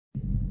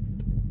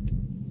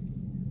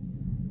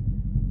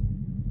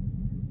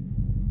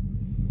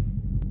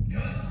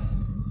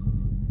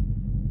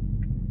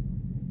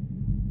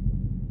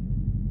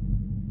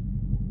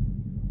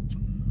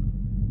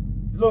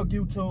Look,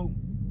 YouTube,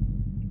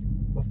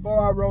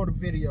 before I roll the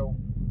video,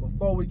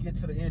 before we get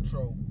to the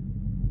intro,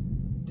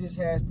 this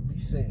has to be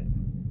said.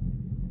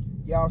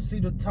 Y'all see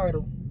the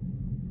title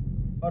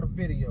of the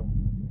video.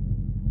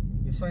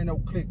 This ain't no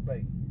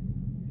clickbait.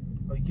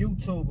 A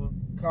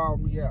YouTuber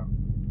called me out.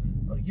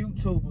 A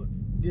YouTuber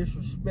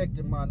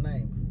disrespected my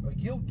name. A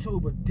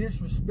YouTuber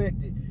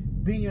disrespected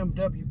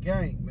BMW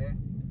gang, man.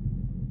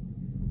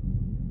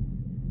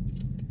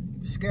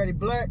 Scatty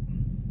Black,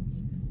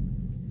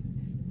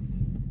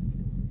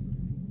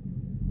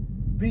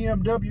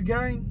 BMW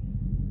gang,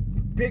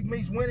 Big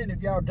Meats winning.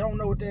 If y'all don't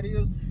know what that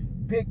is,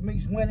 Big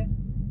Meats winning.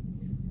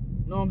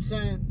 Know what I'm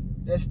saying?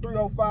 That's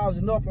 305s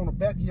and up on the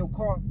back of your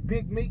car,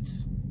 Big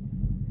Meats.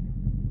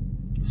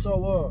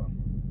 So,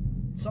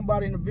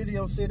 somebody in the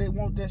video said they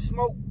want that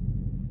smoke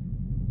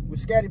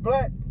with Scatty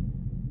Black.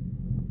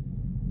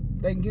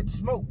 They can get the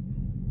smoke.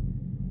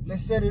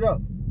 Let's set it up.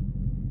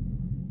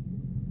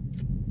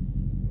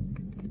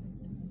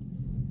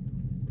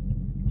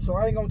 So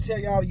I ain't gonna tell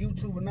y'all the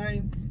YouTuber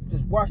name.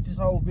 Just watch this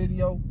whole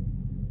video.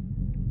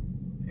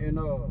 And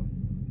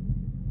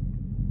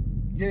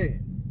yeah.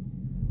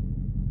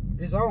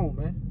 It's on,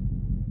 man.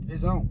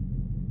 It's on.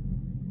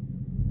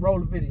 Roll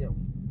the video.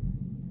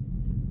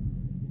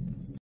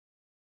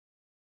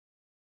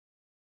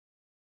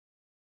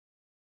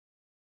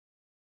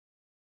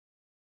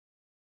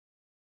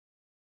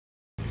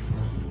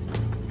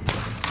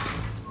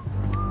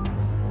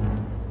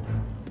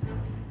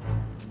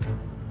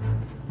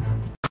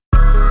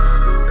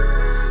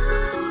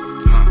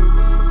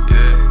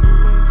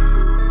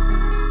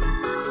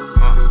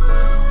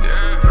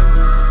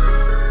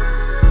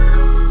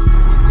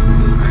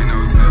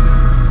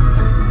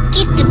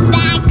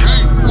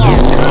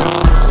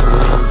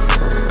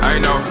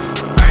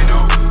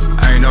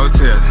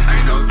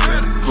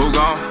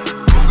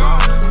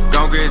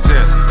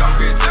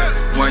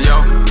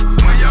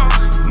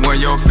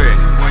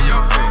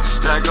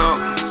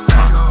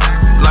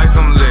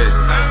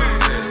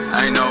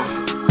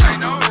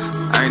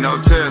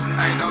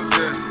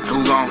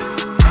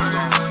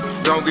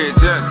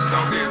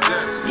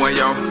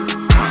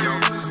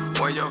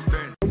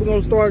 We're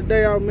gonna start the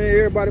day out, man.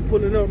 Everybody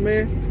pulling up,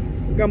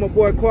 man. Got my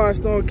boy Quad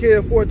Stone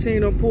Kid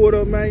 14 done pulled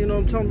up, man. You know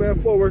what I'm talking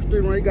about? 4 Work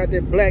Street, man. He got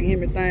that black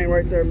hemming thing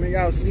right there, man.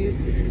 Y'all see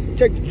it.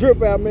 Check the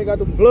drip out, man. Got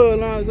them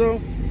bloodlines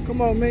on.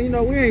 Come on, man. You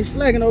know, we ain't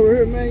slacking over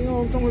here, man. You know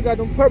what I'm talking about?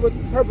 We got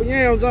them purple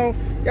yams on.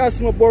 Y'all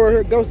see my boy right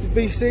here, Ghosty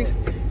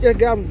V6. Just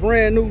got him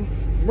brand new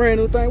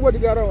thing. What he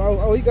got on?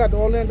 Oh, he got the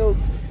Orlando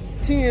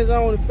 10s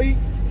on the feet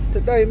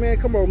today, man.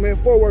 Come on, man.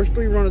 4 Work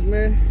Street runners,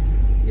 man.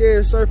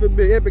 Yeah, surfing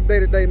big, epic day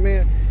today,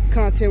 man.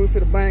 Content we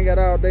finna bang out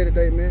all day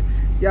today, man.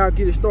 Y'all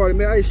get it started,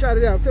 man. Hey, shout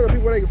it out. Tell the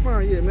people where they can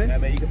find you, man. Yeah,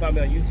 man. You can find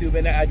me on YouTube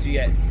and the IG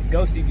at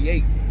Ghosty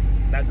V8,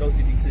 not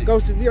Ghosty V6.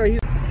 Ghosty V8.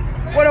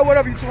 What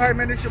up, YouTube? Hey,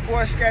 man. This your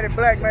boy Scatty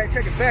Black, man.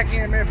 Check it back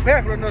in, man.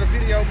 Back with another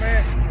video,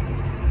 man.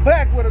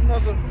 Back with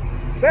another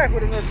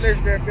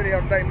legendary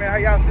video today, man. How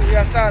y'all see we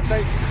outside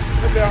today?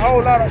 There's been a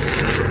whole lot of.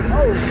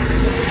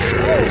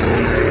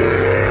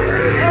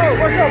 Oh,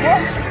 what's up, boy?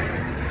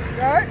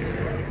 You all right?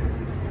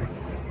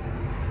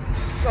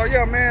 So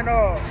yeah, man,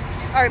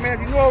 hey man,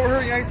 if you're new over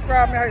here, you ain't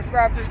subscribed, man, hey,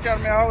 subscribe to the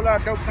channel, man. A whole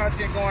lot of dope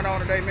content going on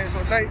today, man. So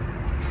today,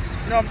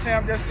 you know what I'm saying,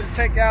 I'm just gonna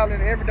take y'all in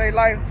the everyday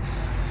life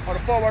of the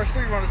 4 Work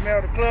Street runners, man.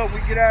 Of the club, we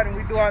get out and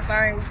we do our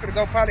thing. We finna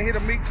go probably hit a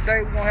meet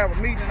today. We're gonna have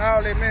a meeting and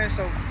all that, man.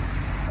 So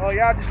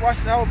y'all just watch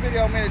the whole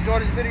video, man. Enjoy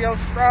this video.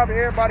 Subscribe to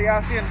everybody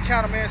y'all see in the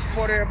channel, man.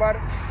 Support everybody.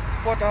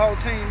 Support the whole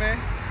team, man.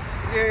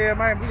 Yeah,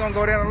 man, we're gonna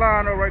go down the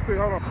line though right quick.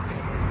 Hold on.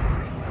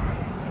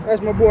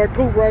 That's my boy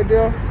Coop right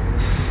there.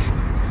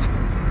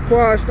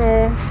 Quad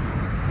Storm.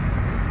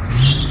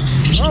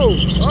 Oh.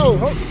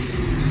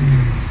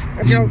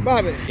 That's your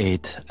Bobby.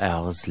 8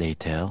 hours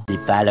later. The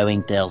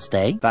following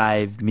Thursday.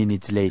 5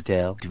 minutes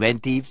later.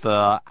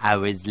 24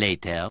 hours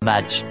later.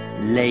 Much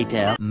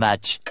later.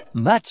 Much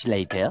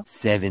later.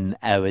 7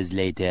 hours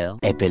later.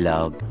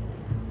 Epilogue.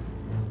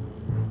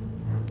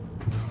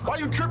 Why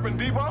you tripping,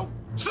 Debo?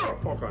 Shut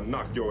up, fuck, I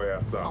knock your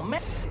ass out. Oh,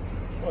 man.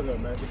 What's up,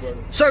 man?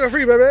 Sugar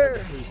free, baby.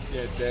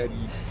 Yeah, Daddy.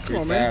 Come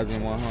on, man.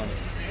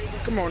 3,100.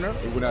 Come on now.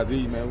 We went out to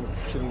eat, man. We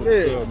chilling with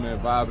the club, man,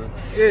 vibing.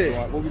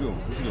 Yeah. What we doing?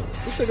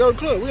 We should go to the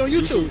club. We on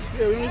YouTube.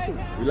 Yeah, we on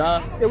YouTube. We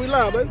live? Yeah, we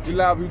live, baby. We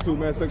live on YouTube,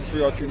 man. Second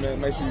 3RT,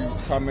 man. Make sure you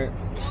comment,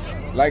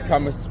 like,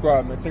 comment,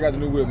 subscribe, man. Check out the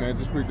new whip, man.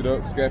 Just picked it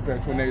up.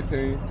 Scatyblk817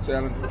 2018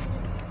 challenge.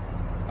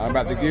 I'm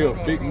about to give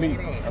Big Meat.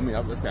 I mean,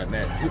 let's not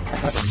that.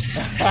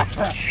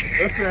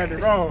 Let's sound it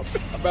wrong.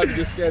 I'm about to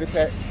get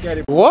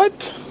Scatty.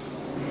 What?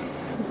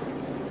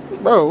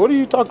 Bro, what are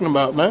you talking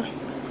about, man?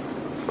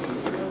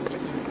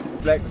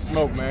 Black to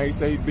smoke, man. He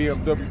say he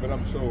BMW, but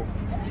I'm sure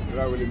it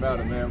don't really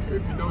matter, man.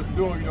 If you know what you're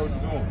doing, you know what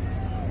you're doing.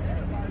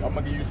 I'm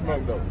gonna give you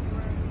smoke though.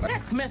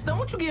 That's messed up.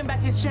 Won't you getting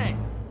back his chain?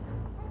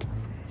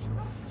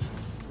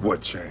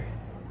 What chain?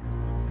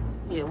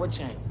 Yeah, what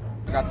chain?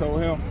 I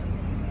told him,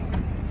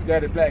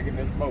 Scatty Black in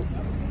that smoke.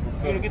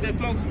 You gonna get that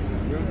smoke?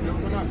 We'll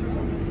come out.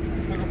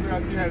 Look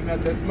up here, I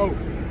had that smoke.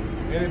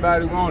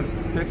 Anybody want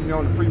it? catching me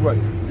on the freeway.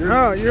 You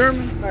hear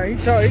me? Hey,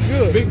 he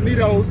good. Big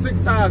Nito,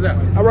 6 tires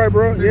out. All right,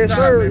 bro. Yes,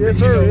 sir. Yes,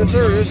 sir. Yes,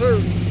 sir. Yes, sir.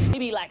 He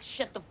be like,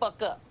 shut the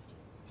fuck up.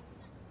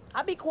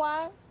 I be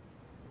quiet.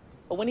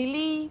 But when he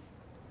leave,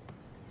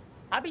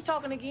 I be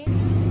talking again.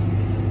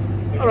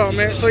 Hold on,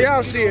 man. So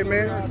y'all see it,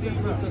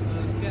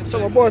 man. So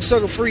my boy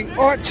Sucker Free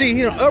RT,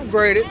 he done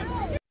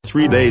upgraded.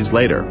 3 days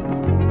later.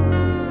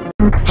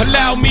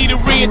 Allow me to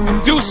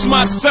reintroduce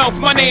myself.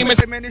 My name is...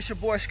 Hey, man, this your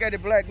boy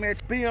Scatyblk, man.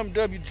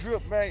 BMW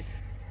drip, man.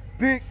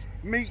 Big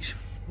Meech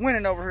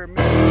winning over here,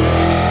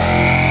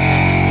 man.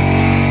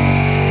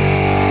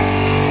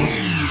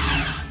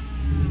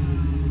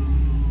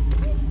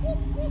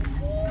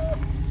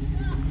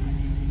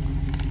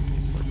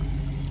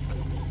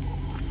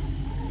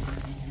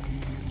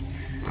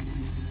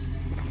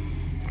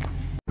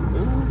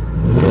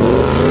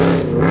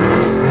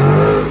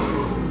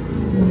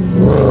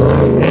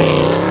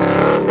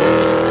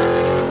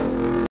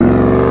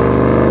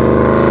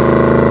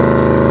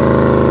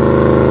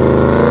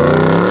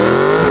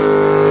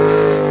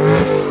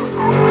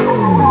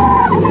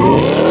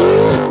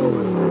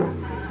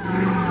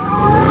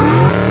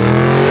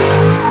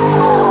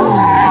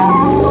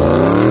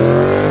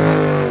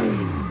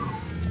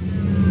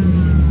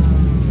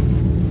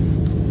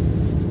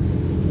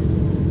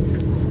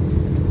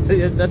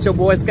 That's your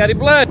boy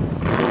Scatyblk.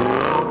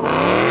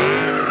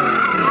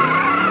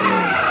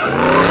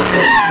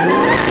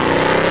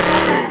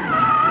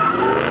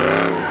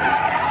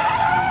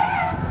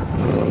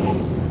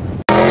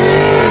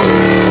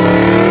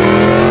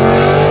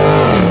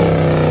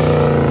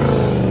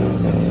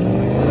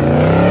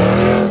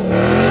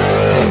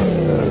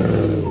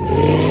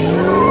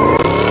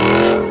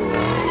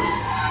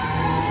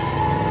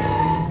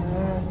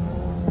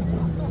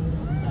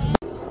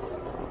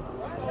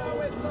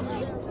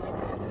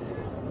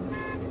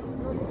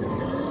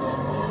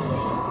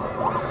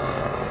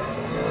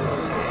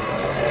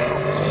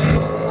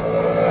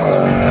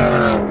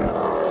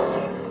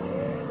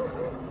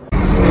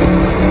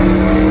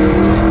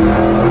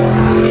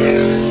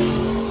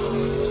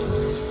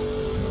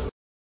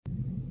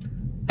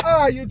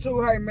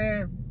 YouTube, hey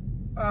man,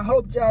 I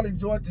hope y'all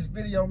enjoyed this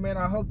video, man.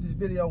 I hope this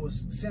video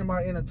was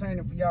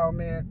semi-entertaining for y'all,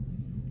 man.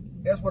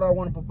 That's what I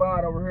want to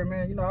provide over here,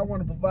 man. You know, I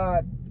want to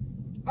provide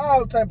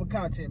all type of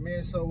content,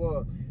 man.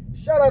 So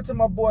shout out to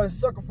my boy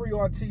Sucker Free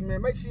RT,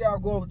 man. Make sure y'all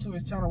go over to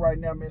his channel right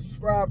now, man.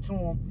 Subscribe to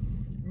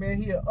him,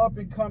 man. He an up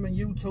and coming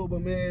YouTuber,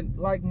 man,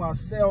 like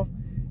myself.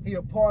 He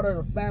a part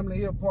of the family,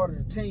 he a part of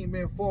the team,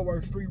 man.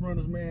 Forward Street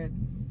Runners,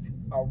 man.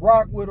 I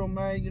rock with him,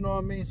 man, you know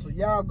what I mean? So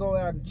y'all go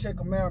out and check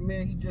him out,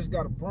 man. He just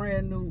got a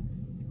brand new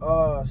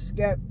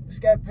Scat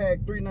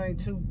Pack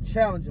 392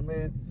 Challenger,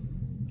 man.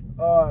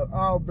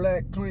 All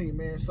black clean,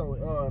 man.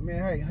 So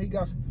man, hey, he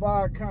got some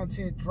fire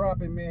content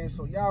dropping, man.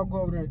 So y'all go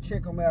over there and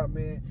check him out,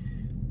 man.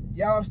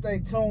 Y'all stay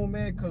tuned,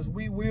 man, because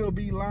we will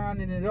be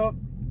lining it up.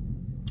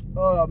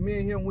 Me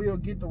and him will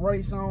get the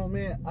race on,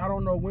 man. I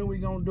don't know when we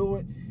gonna do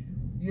it.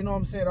 You know what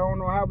I'm saying? I don't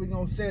know how we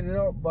gonna set it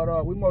up,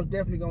 but we most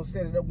definitely gonna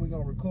set it up. We're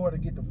gonna record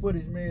and get the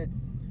footage, man.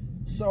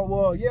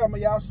 So yeah,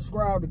 man, y'all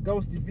subscribe to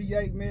Ghosty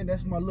V8, man.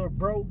 That's my little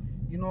bro.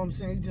 You know what I'm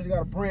saying? He just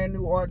got a brand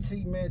new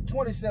RT, man.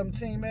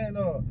 2017, man.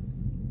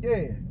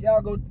 Yeah,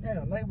 y'all go,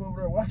 damn, neighbor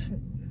over there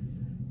watching.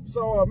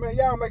 So man,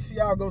 y'all make sure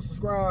y'all go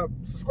subscribe.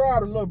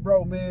 Subscribe to little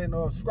bro, man.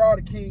 Subscribe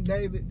to King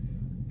David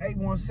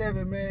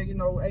 817, man. You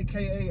know,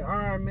 aka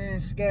Iron Man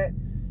Scat.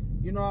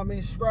 You know what I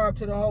mean? Subscribe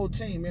to the whole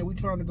team, man. We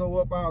trying to go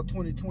up out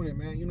 2020,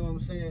 man. You know what I'm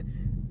saying?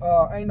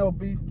 Ain't no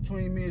beef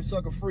between me and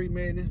Sucker Free,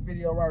 man. This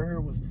video right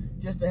here was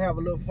just to have a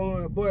little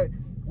fun. But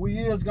we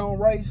is gonna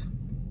race.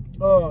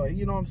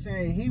 You know what I'm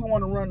saying? He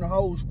wanna run the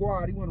whole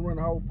squad. He wanna run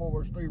the whole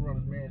Forward Street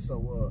Runners, man.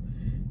 So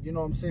you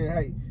know what I'm saying?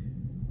 Hey,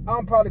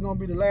 I'm probably gonna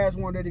be the last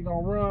one that he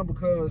gonna run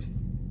because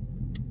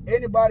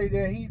anybody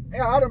that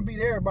I done beat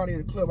everybody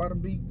in the club. I done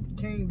beat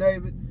King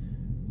David.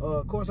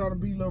 Of course I done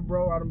beat Lil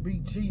Bro. I done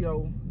beat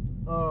Gio.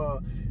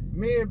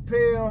 Me and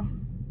Pell,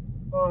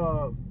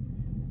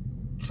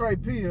 Trey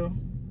Peel,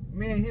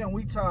 me and him,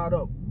 we tied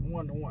up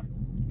 1-1.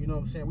 You know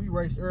what I'm saying? We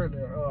raced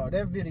earlier.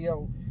 That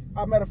video,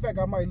 matter of fact,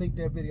 I might link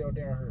that video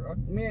down here.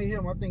 Me and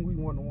him, I think we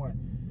 1-1.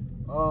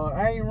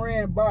 I ain't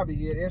ran Bobby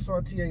yet,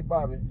 SRTA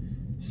Bobby.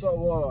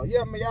 So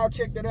yeah, man, y'all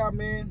check that out,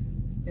 man.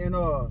 And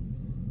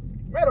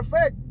matter of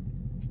fact,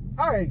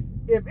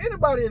 if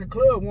anybody in the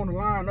club want to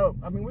line up,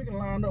 I mean, we can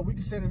line up. We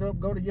can set it up,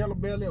 go to Yellow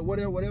Belly or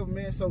whatever,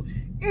 man. So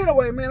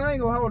anyway, man, I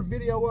ain't gonna hold the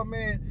video up,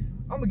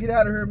 man. I'm gonna get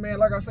out of here, man.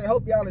 Like I say,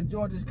 hope y'all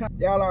enjoyed this content.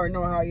 Y'all already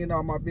know how I end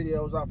all my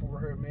videos off over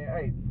here, man.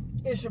 Hey,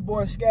 it's your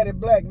boy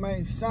Scatyblk,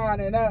 man,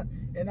 signing out,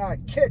 and I'll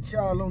catch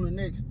y'all on the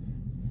next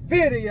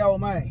video,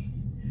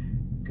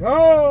 man.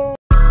 Go.